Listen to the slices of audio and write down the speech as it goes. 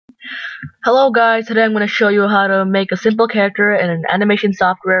Hello guys, today I'm going to show you how to make a simple character in an animation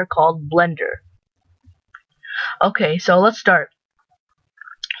software called Blender. Okay, so let's start.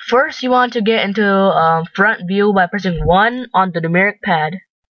 First, you want to get into front view by pressing 1 on the Numeric Pad.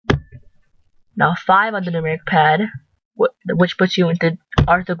 Now 5 on the Numeric Pad, which puts you into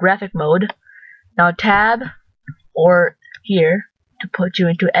Orthographic mode. Now Tab, or here, to put you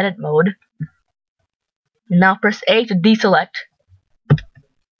into Edit mode. Now press A to deselect.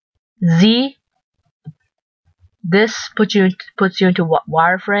 Z, this puts you into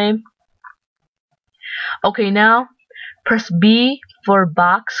Wireframe. Okay, now press B for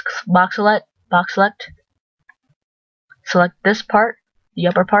box select. Select this part, the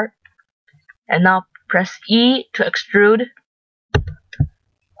upper part, and now press E to extrude.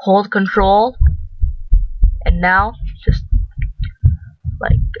 Hold Control, and now just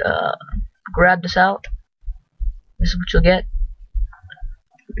like grab this out. This is what you'll get.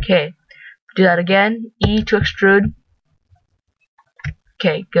 Okay, do that again. E to extrude.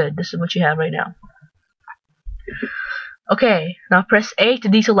 Okay, good. This is what you have right now. Okay, now press A to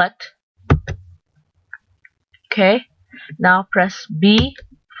deselect. Okay, now press B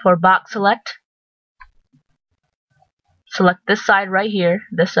for box select. Select this side right here,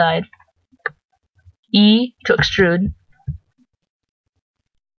 this side. E to extrude,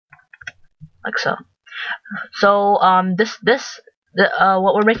 like so. So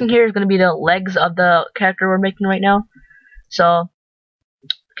what we're making here is going to be the legs of the character we're making right now. So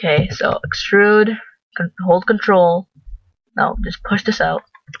okay, so extrude, hold Control. Now just push this out.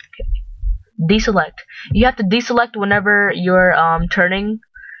 Okay. Deselect. You have to deselect whenever you're turning.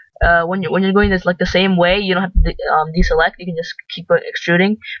 When you're going this like the same way, you don't have to deselect. You can just keep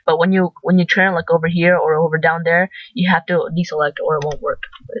extruding. But when you turn like over here or over down there, you have to deselect or it won't work.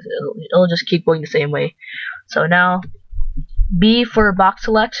 It'll just keep going the same way. So now B for box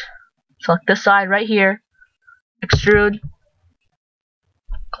select. Select this side right here. Extrude.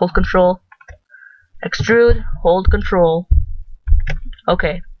 Hold Control. Extrude. Hold Control.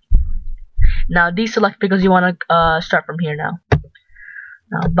 Okay. Now deselect because you want to start from here now.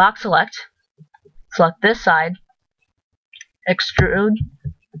 Now box select. Select this side. Extrude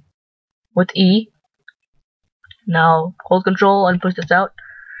with E. Now hold Control and push this out.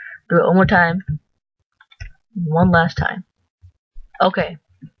 Do it one more time. One last time. Okay.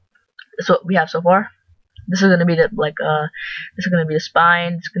 That's what we have so far. This is gonna be the this is gonna be the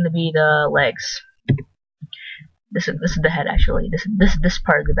spine. This is gonna be the legs. This is the head actually. This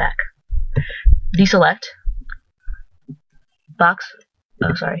part of the back. Deselect. Box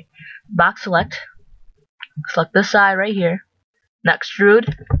select. Select this side right here. Now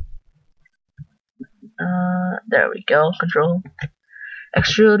extrude. There we go. Control.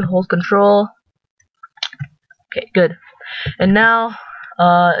 Extrude. Hold Control. Okay, good. And now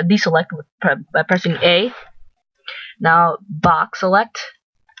deselect by pressing A. Now box select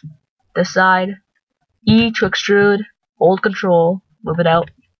this side. E to extrude. Hold Control. Move it out.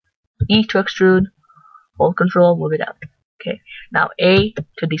 E to extrude. Hold Control. Move it out. Okay. Now A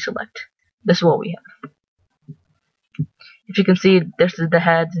to deselect. This is what we have. If you can see, this is the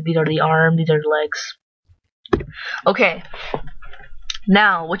heads. These are the arms. These are the legs. Okay.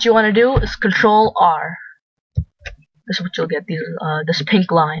 Now what you want to do is Control R. This is what you'll get. This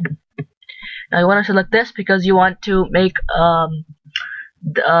pink line. Now you want to select this because you want to make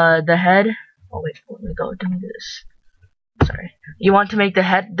the head. Oh wait, let me go do this. Sorry. You want to make the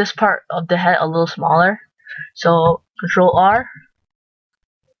head, this part of the head, a little smaller. So Control R.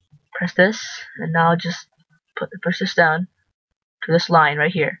 Press this, and now just push this down to this line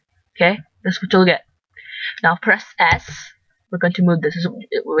right here. Okay, this is what you'll get. Now press S. We're going to move this.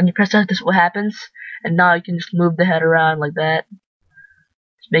 When you press S, this is what happens. And now you can just move the head around like that.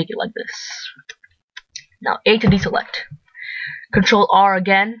 Just make it like this. Now A to deselect. Control R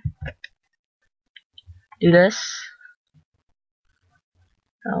again. Do this.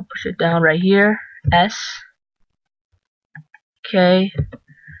 I'll push it down right here. S. Okay.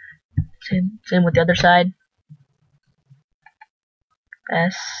 Same with the other side.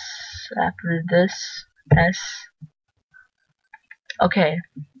 S. After this. S. Okay.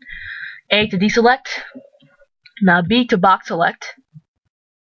 A to deselect. Now B to box select.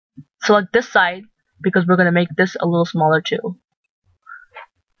 Select this side because we're going to make this a little smaller too.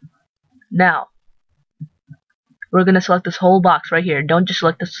 Now we're going to select this whole box right here. Don't just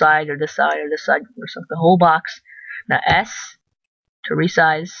select this side or this side or this side. We're select the whole box. Now S to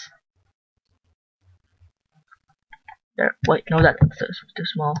resize. There. Wait, no, that's too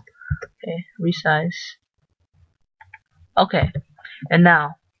small. Okay, resize. Okay, and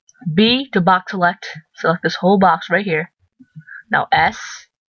now B to box select. Select this whole box right here. Now S.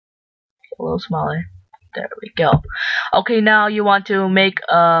 a little smaller. There we go. Okay, now you want to make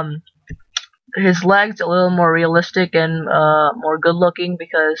his legs a little more realistic and more good looking,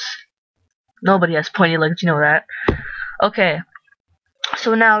 because nobody has pointy legs, you know that. Okay,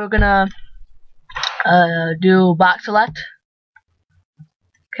 so now we're gonna do box select.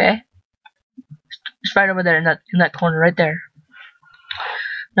 Okay, it's right over there in that corner right there.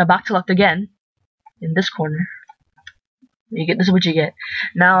 Now box select again in this corner. You get, this is what you get.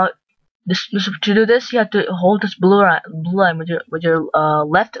 Now to do this, you have to hold this blue line with your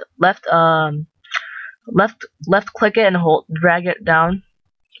left click it and drag it down,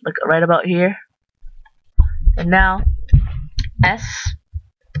 like right about here. And now S,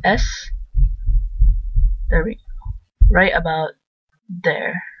 there we go, right about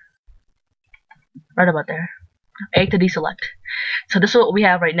there, A to deselect. So this is what we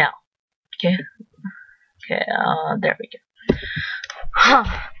have right now. Okay, there we go.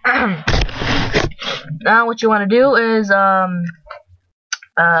 Now what you want to do is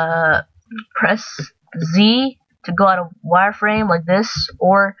press Z to go out of wireframe like this,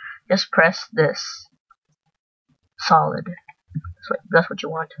 or just press this solid. That's what you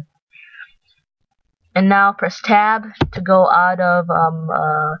want. And now press tab to go out of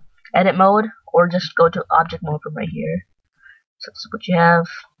edit mode, or just go to object mode from right here. So that's what you have.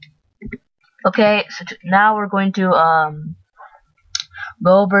 Okay, so now we're going to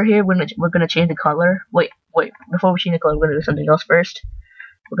go over here. We're gonna change the color. Wait. Before we change the color, we're gonna do something else first.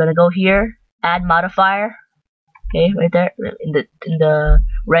 We're gonna go here, add modifier. Okay, right there in the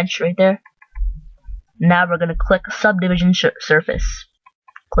wrench right there. Now we're gonna click subdivision surface.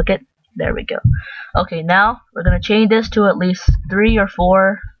 Click it. There we go. Okay, now we're gonna change this to at least 3 or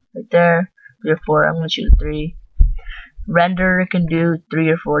 4. Right there, 3 or 4. I'm gonna choose 3. Render can do 3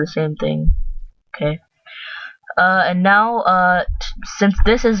 or 4, the same thing. Okay. And now, since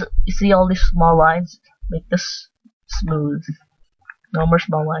this is, you see all these small lines, make this smooth. No more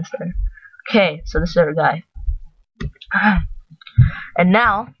small lines there. Okay, so this is our guy. And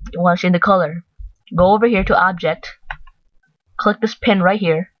now, you want to change the color. Go over here to object, click this pin right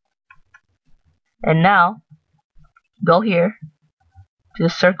here, and now, go here, to the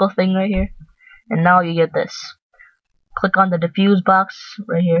circle thing right here, and now you get this. Click on the diffuse box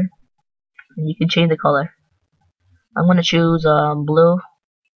right here, and you can change the color. I'm gonna choose blue.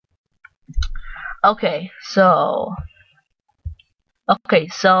 Okay, so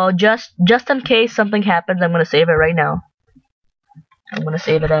just in case something happens, I'm gonna save it right now. I'm gonna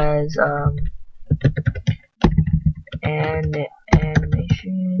save it as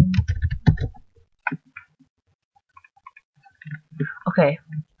animation. Okay,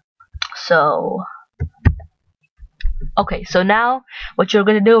 so now what you're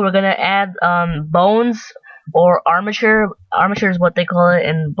gonna do, we're gonna add bones or armature. Armature is what they call it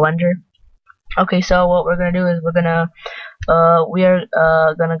in Blender. Okay, so what we're gonna do is we're gonna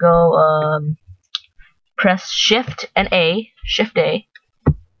go press Shift and A. Shift A.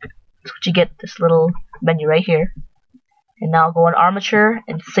 That's what you get, this little menu right here. And now go on armature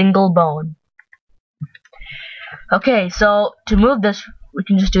and single bone. Okay, so to move this, we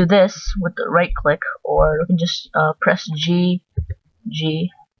can just do this with the right click, or we can just press G,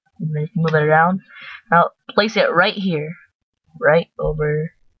 and then you can move it around. Now place it right here, right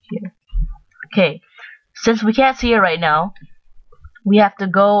over here. Okay, since we can't see it right now, we have to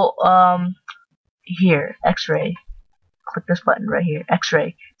go here, X-ray. Click this button right here,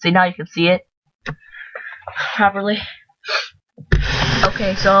 X-ray. See, now you can see it properly.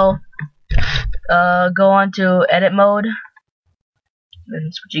 Okay, so go on to edit mode, and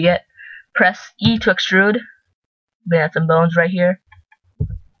that's what you get. Press E to extrude. We have some bones right here.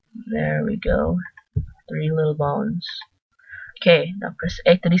 There we go. 3 little bones. Okay, now press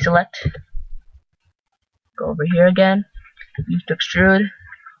A to deselect. Go over here again. E to extrude.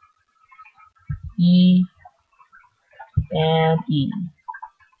 E and E.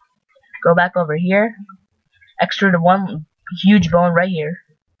 Go back over here. Extrude one huge bone right here.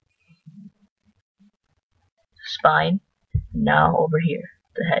 Spine. Now over here,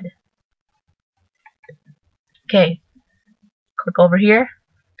 the head. Okay. Click over here.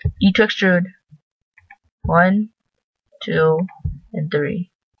 E to extrude. 1, 2, and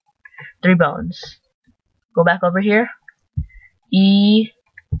 3. 3 bones. Go back over here. E,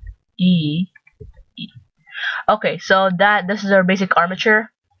 E, E. Okay, so this is our basic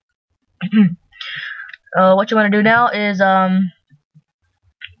armature. What you want to do now is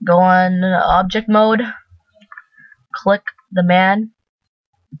go on object mode, click the man,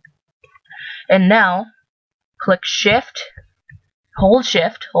 and now click Shift, hold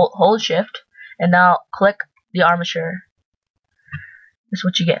Shift, and now click the armature. That's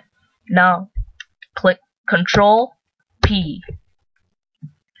what you get. Now click Ctrl P.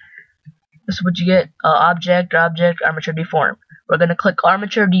 This is what you get. Object, armature deform. We're gonna click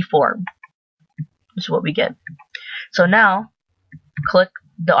armature deform. This is what we get. So now click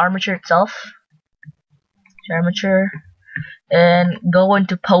the armature itself, armature, and go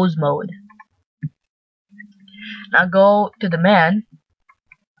into pose mode. Now go to the man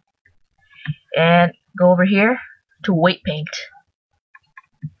and go over here to weight paint.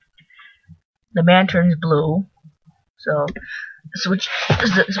 The man turns blue. So this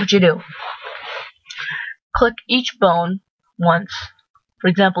is what you do. Click each bone once. For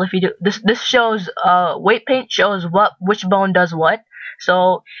example, if you do this shows weight paint shows which bone does what.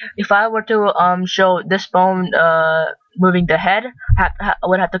 So if I were to show this bone moving the head, I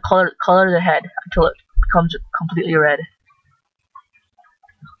would have to color the head until it becomes completely red.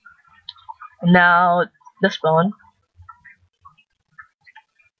 Now this bone,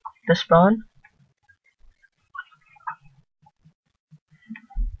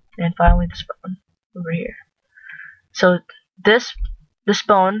 and finally this bone over here. So this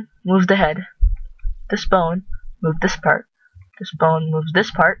bone moves the head, this bone moves this part, this bone moves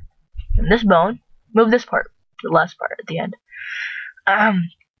this part, and this bone moves this part, the last part at the end.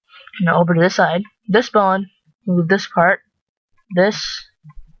 Now over to this side, this bone moves this part, this,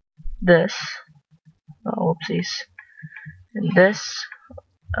 oh whoopsies, and this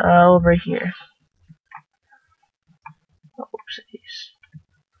over here, oh whoopsies.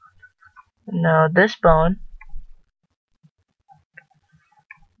 Now this bone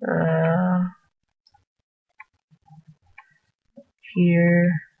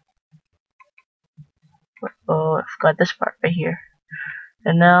here. Oh, I forgot this part right here.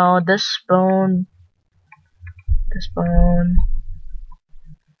 And now this bone, this.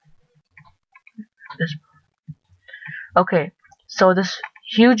 Okay, so this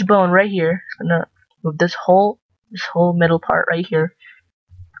huge bone right here is gonna move this whole middle part right here.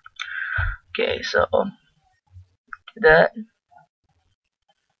 Okay, so that.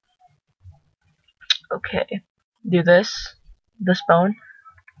 Okay, do this bone.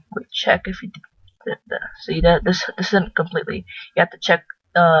 Check if you did that. See that this isn't completely. You have to check,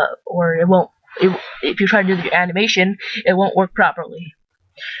 or it won't. If you try to do the animation, it won't work properly.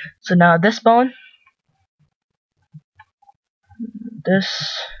 So now this bone,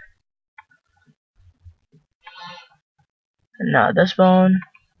 this, and now this bone.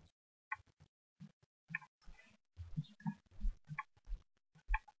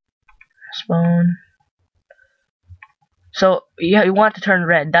 This bone. So yeah, you want it to turn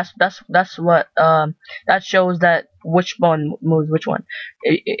red. That's what that shows that which bone moves which one.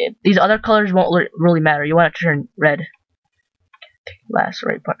 These other colors won't really matter. You want it to turn red. Last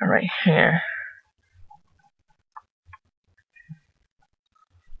right button right here.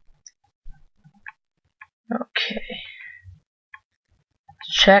 Okay.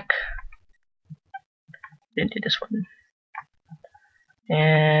 Check. Didn't do this one.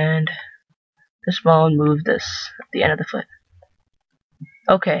 And this bone moves this at the end of the foot.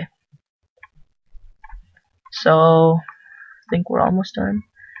 Okay. So I think we're almost done.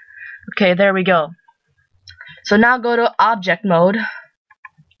 Okay, there we go. So now go to object mode. That's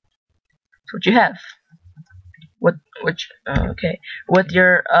what you have. Okay. With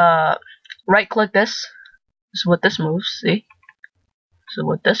your right click this. This is what this moves. See? So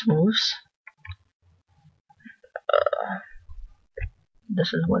what this moves.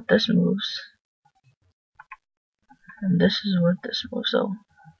 This is what this moves. And this is what this moves.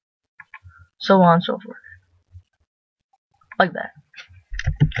 So on and so forth. Like that.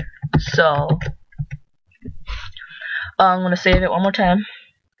 So I'm gonna save it one more time.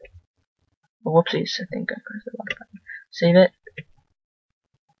 Oh, whoopsies, I think I pressed the wrong button. Save it.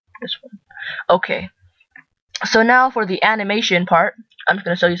 This one. Okay. So now for the animation part, I'm just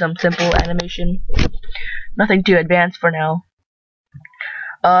gonna show you some simple animation. Nothing too advanced for now.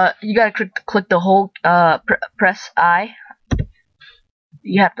 You gotta click the whole press I.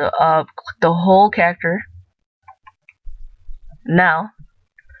 You have to click the whole character. Now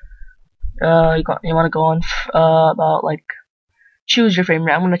you want to go on about like choose your frame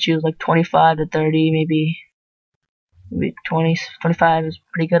rate. I'm gonna choose like 25 to 30, maybe 20, 25 is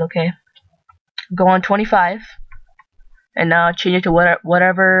pretty good. Okay, go on 25, and now change it to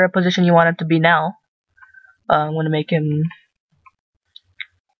whatever position you want it to be now. I'm gonna make him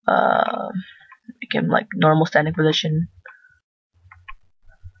like normal standing position.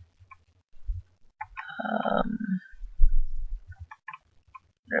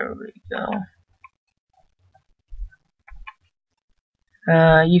 There we go.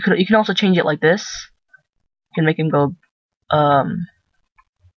 You can also change it like this. You can make him go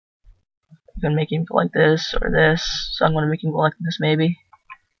You can make him go like this or this. So I'm gonna make him go like this maybe.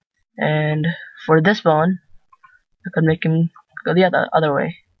 And for this bone, I could make him go the other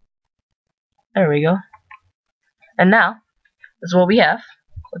way. There we go. And now, this is what we have.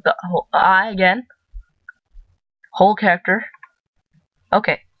 Click the whole eye again. Whole character.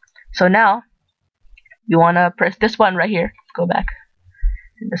 Okay. So now, you wanna press this button right here. Go back.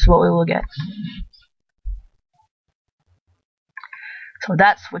 And this is what we will get. So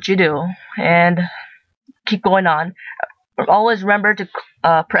that's what you do. And keep going on. Always remember to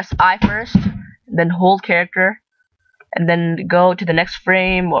press I first, then hold character, and then go to the next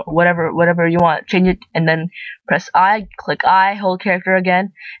frame or whatever you want. Change it, and then press I, click I, hold character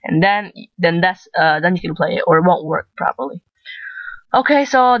again, and then you can play it, or it won't work properly. Okay,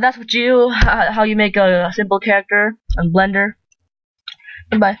 so that's how you make a simple character on Blender.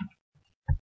 Goodbye.